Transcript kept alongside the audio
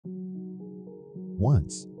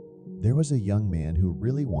Once, there was a young man who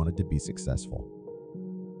really wanted to be successful.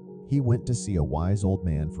 He went to see a wise old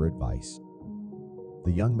man for advice.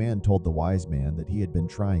 The young man told the wise man that he had been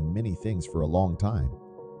trying many things for a long time,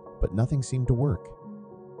 but nothing seemed to work.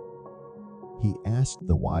 He asked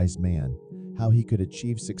the wise man how he could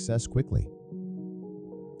achieve success quickly.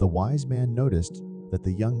 The wise man noticed that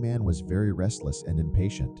the young man was very restless and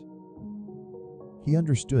impatient. He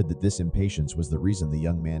understood that this impatience was the reason the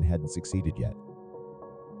young man hadn't succeeded yet.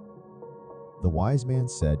 The wise man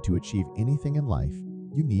said to achieve anything in life,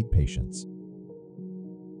 you need patience.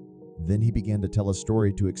 Then he began to tell a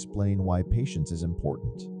story to explain why patience is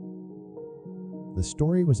important. The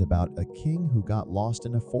story was about a king who got lost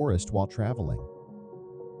in a forest while traveling.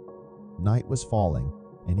 Night was falling,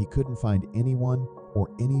 and he couldn't find anyone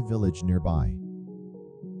or any village nearby.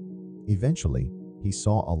 Eventually, he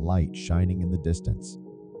saw a light shining in the distance.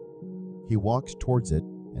 He walked towards it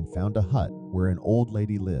and found a hut where an old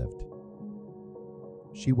lady lived.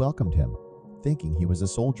 She welcomed him, thinking he was a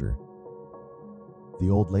soldier. The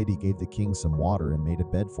old lady gave the king some water and made a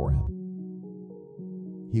bed for him.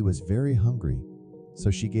 He was very hungry,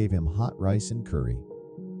 so she gave him hot rice and curry.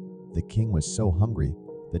 The king was so hungry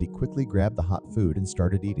that he quickly grabbed the hot food and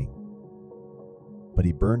started eating. But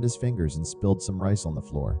he burned his fingers and spilled some rice on the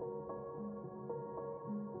floor.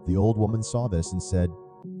 The old woman saw this and said,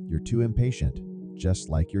 "You're too impatient, just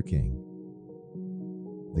like your king."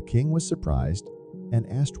 The king was surprised and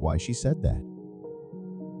asked why she said that.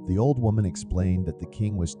 The old woman explained that the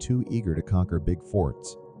king was too eager to conquer big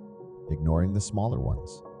forts, ignoring the smaller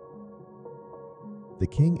ones. The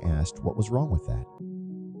king asked what was wrong with that.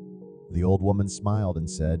 The old woman smiled and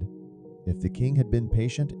said, if the king had been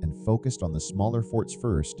patient and focused on the smaller forts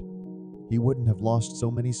first, he wouldn't have lost so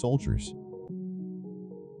many soldiers.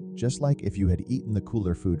 Just like if you had eaten the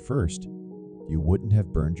cooler food first, you wouldn't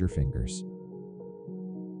have burned your fingers.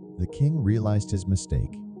 The king realized his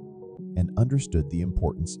mistake and understood the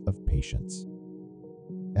importance of patience.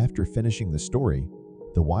 After finishing the story,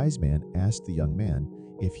 the wise man asked the young man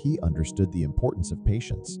if he understood the importance of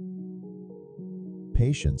patience.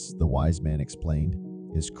 Patience, the wise man explained,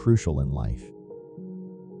 is crucial in life.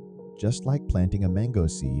 Just like planting a mango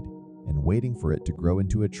seed and waiting for it to grow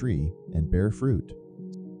into a tree and bear fruit,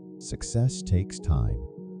 success takes time.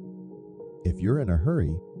 If you're in a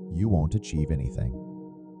hurry, you won't achieve anything.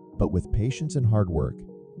 But with patience and hard work,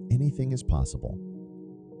 anything is possible,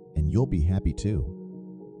 and you'll be happy too.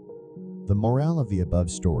 The moral of the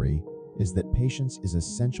above story is that patience is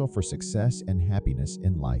essential for success and happiness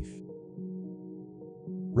in life.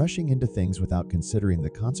 Rushing into things without considering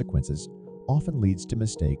the consequences often leads to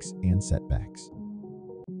mistakes and setbacks.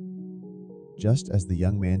 Just as the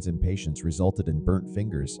young man's impatience resulted in burnt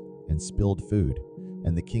fingers and spilled food,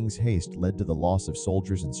 and the king's haste led to the loss of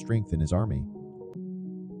soldiers and strength in his army,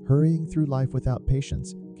 hurrying through life without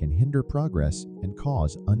patience can hinder progress and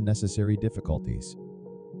cause unnecessary difficulties.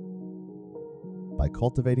 By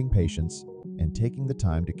cultivating patience and taking the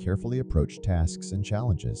time to carefully approach tasks and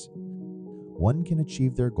challenges, one can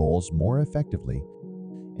achieve their goals more effectively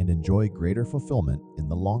and enjoy greater fulfillment in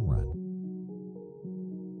the long run.